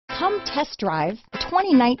Come test drive the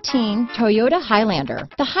 2019 Toyota Highlander.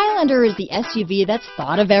 The Highlander is the SUV that's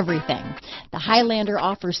thought of everything. The Highlander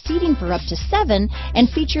offers seating for up to 7 and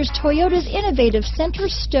features Toyota's innovative center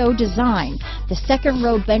stow design. The second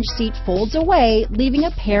row bench seat folds away, leaving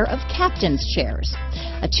a pair of captain's chairs.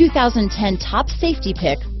 A 2010 top safety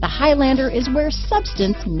pick, the Highlander is where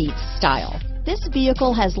substance meets style. This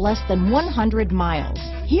vehicle has less than 100 miles.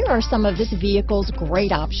 Here are some of this vehicle's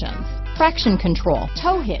great options: traction control,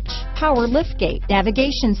 tow hitch, power liftgate,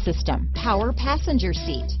 navigation system, power passenger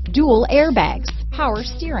seat, dual airbags, power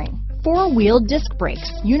steering, 4-wheel disc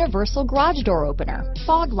brakes, universal garage door opener,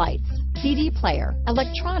 fog lights, CD player,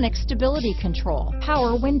 electronic stability control,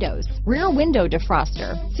 power windows, rear window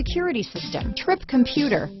defroster, security system, trip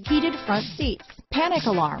computer, heated front seats, panic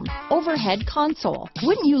alarm, overhead console.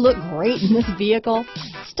 Wouldn't you look great in this vehicle?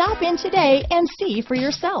 Stop in today and see for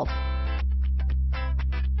yourself.